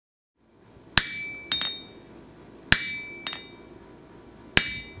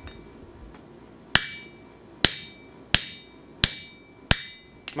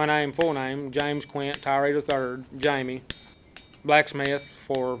My name, full name, James Quint Tyree III, Jamie. Blacksmith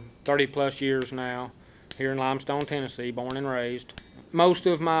for 30+ years now, here in Limestone, Tennessee, born and raised. Most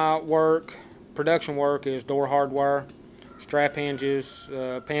of my work, production work, is door hardware, strap hinges,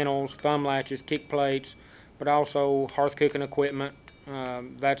 panels, thumb latches, kick plates, but also hearth cooking equipment.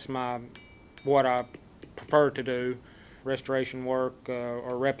 That's what I prefer to do. Restoration work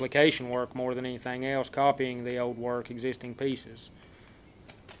or replication work more than anything else, copying the old work, existing pieces.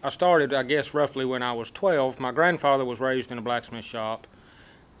 I started, I guess, roughly when I was 12. My grandfather was raised in a blacksmith shop,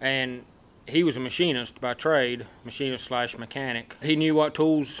 and he was a machinist by trade, machinist/mechanic. He knew what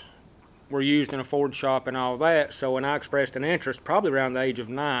tools were used in a forge shop and all that, so when I expressed an interest, probably around the age of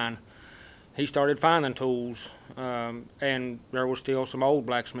 9, he started finding tools, and there were still some old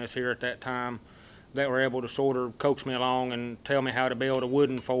blacksmiths here at that time that were able to sort of coax me along and tell me how to build a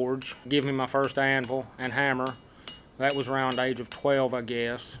wooden forge, give me my first anvil and hammer. That was around the age of 12, I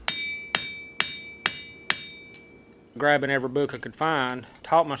guess. Grabbing every book I could find,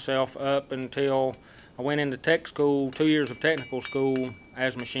 taught myself up until I went into tech school, 2 years of technical school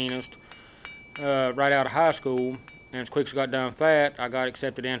as a machinist, right out of high school. And as quick as I got done with that, I got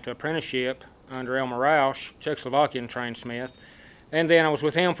accepted into apprenticeship under Elmer Rausch, Czechoslovakian trained smith. And then I was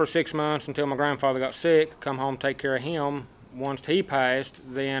with him for 6 months until my grandfather got sick, come home to take care of him. Once he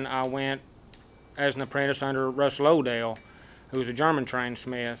passed, then I went as an apprentice under Russell Odell, who was a German trained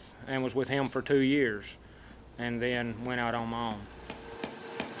smith, and was with him for 2 years, and then went out on my own.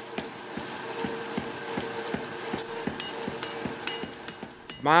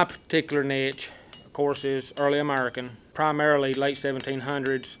 My particular niche, of course, is early American, primarily late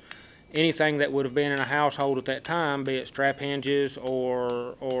 1700s. Anything that would have been in a household at that time, be it strap hinges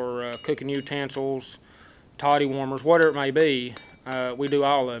or cooking utensils, toddy warmers, whatever it may be, we do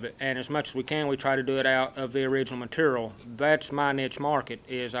all of it. And as much as we can, we try to do it out of the original material. That's my niche market,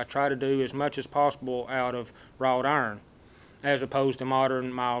 is I try to do as much as possible out of wrought iron, as opposed to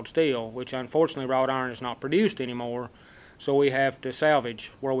modern mild steel, which unfortunately wrought iron is not produced anymore, so we have to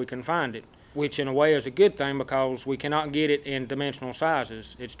salvage where we can find it, which in a way is a good thing because we cannot get it in dimensional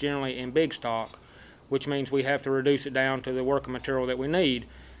sizes. It's generally in big stock, which means we have to reduce it down to the working material that we need.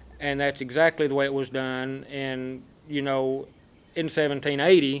 And that's exactly the way it was done. And, in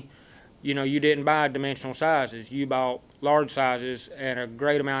 1780, you didn't buy dimensional sizes. You bought large sizes, and a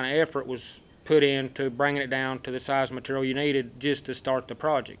great amount of effort was put into bringing it down to the size material you needed just to start the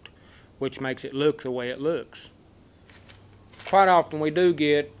project, which makes it look the way it looks. Quite often we do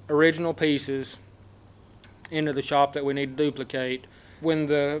get original pieces into the shop that we need to duplicate. When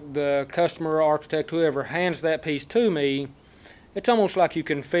the customer, architect, whoever hands that piece to me, it's almost like you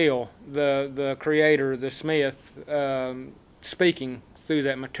can feel the creator, the smith, speaking through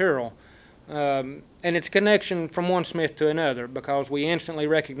that material. And it's a connection from one smith to another, because we instantly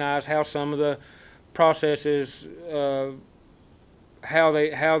recognize how some of the processes, how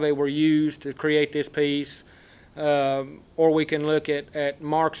they were used to create this piece. Or we can look at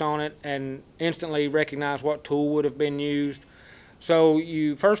marks on it and instantly recognize what tool would have been used. So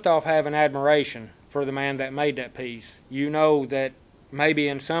you first off have an admiration for the man that made that piece. You know that maybe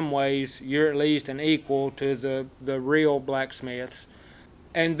in some ways you're at least an equal to the real blacksmiths.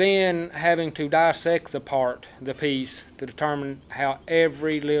 And then having to dissect the piece, to determine how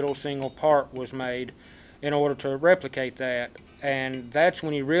every little single part was made in order to replicate that. And that's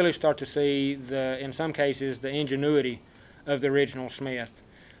when you really start to see, in some cases, the ingenuity of the original smith.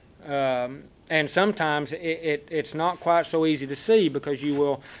 And sometimes it's not quite so easy to see, because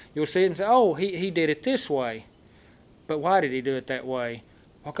you'll see it and say, oh, he did it this way. But why did he do it that way?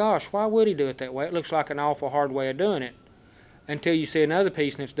 Well, gosh, why would he do it that way? It looks like an awful hard way of doing it. Until you see another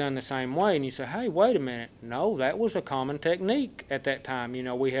piece and it's done the same way, and you say, hey, wait a minute. No, that was a common technique at that time.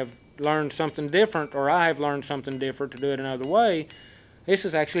 We have learned something different, or I have learned something different to do it another way. This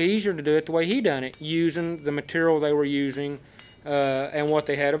is actually easier to do it the way he done it, using the material they were using and what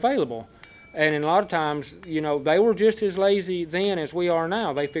they had available. And in a lot of times, they were just as lazy then as we are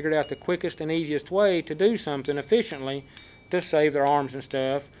now. They figured out the quickest and easiest way to do something efficiently to save their arms and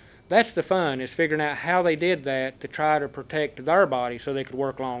stuff. That's the fun, is figuring out how they did that to try to protect their body so they could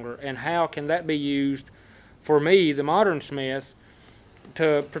work longer, and how can that be used for me, the modern smith,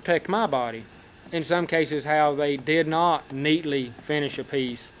 to protect my body. In some cases, how they did not neatly finish a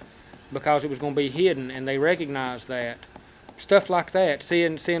piece because it was going to be hidden, and they recognized that. Stuff like that,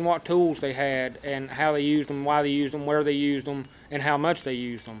 seeing what tools they had and how they used them, why they used them, where they used them, and how much they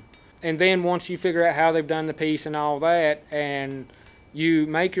used them. And then once you figure out how they've done the piece and all that, and you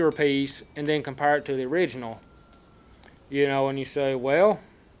make your piece and then compare it to the original, and you say, well,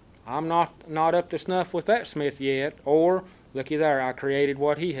 I'm not up to snuff with that smith yet, or looky there, I created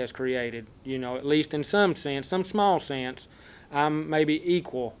what he has created. You know, at least in some sense, some small sense, I'm maybe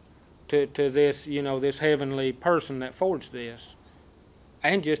equal to this, you know, this heavenly person that forged this.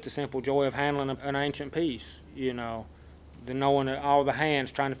 And just the simple joy of handling an ancient piece, you know, the knowing all the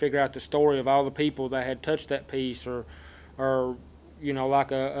hands, trying to figure out the story of all the people that had touched that piece, or you know,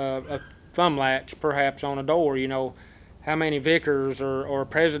 like a thumb latch perhaps on a door, you know, how many vicars or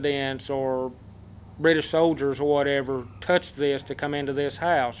presidents or British soldiers or whatever touched this to come into this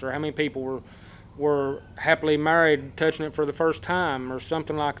house, or how many people were happily married touching it for the first time or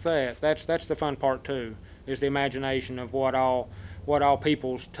something like that. That's the fun part too, is the imagination of what all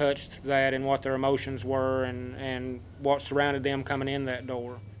peoples touched that and what their emotions were and what surrounded them coming in that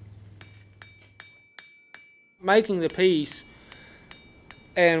door. Making the piece,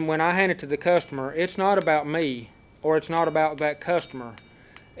 and when I hand it to the customer, it's not about me or it's not about that customer.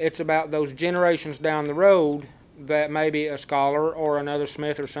 It's about those generations down the road that maybe a scholar or another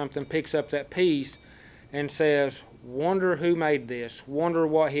smith or something picks up that piece and says, wonder who made this, wonder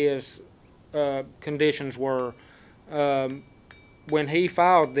what his conditions were. When he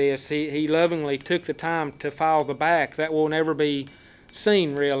filed this, he lovingly took the time to file the back. That will never be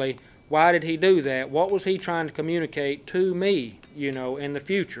seen, really. Why did he do that? What was he trying to communicate to me, you know, in the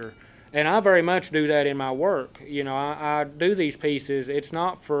future? And I very much do that in my work. You know, I do these pieces. It's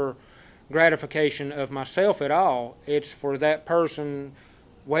not for gratification of myself at all. It's for that person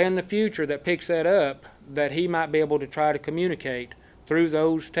way in the future that picks that up, that he might be able to try to communicate through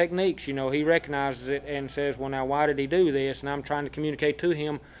those techniques. You know, he recognizes it and says, well, now why did he do this? And I'm trying to communicate to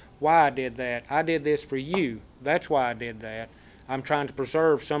him why I did that. I did this for you. That's why I did that. I'm trying to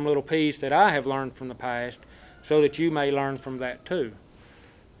preserve some little piece that I have learned from the past so that you may learn from that too.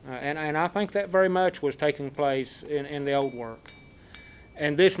 And I think that very much was taking place in the old work.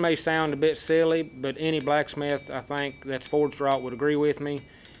 And this may sound a bit silly, but any blacksmith, I think, that's forged wrought would agree with me.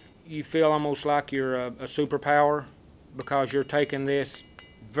 You feel almost like you're a superpower, because you're taking this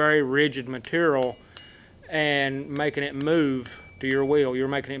very rigid material and making it move to your will. You're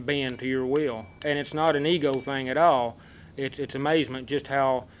making it bend to your will. And it's not an ego thing at all. It's amazement just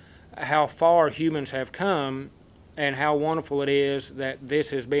how far humans have come and how wonderful it is that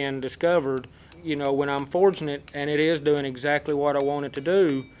this has been discovered. You know, when I'm forging it and it is doing exactly what I want it to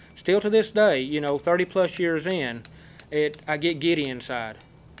do, still to this day, you know, 30 plus years in, I get giddy inside.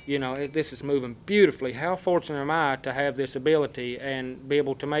 You know, this is moving beautifully. How fortunate am I to have this ability and be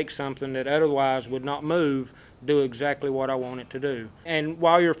able to make something that otherwise would not move do exactly what I want it to do. And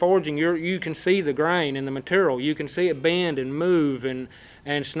while you're forging, you can see the grain in the material. You can see it bend and move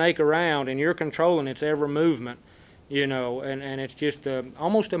and snake around, and you're controlling its every movement, you know, and it's just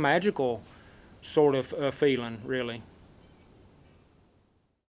almost a magical sort of feeling, really.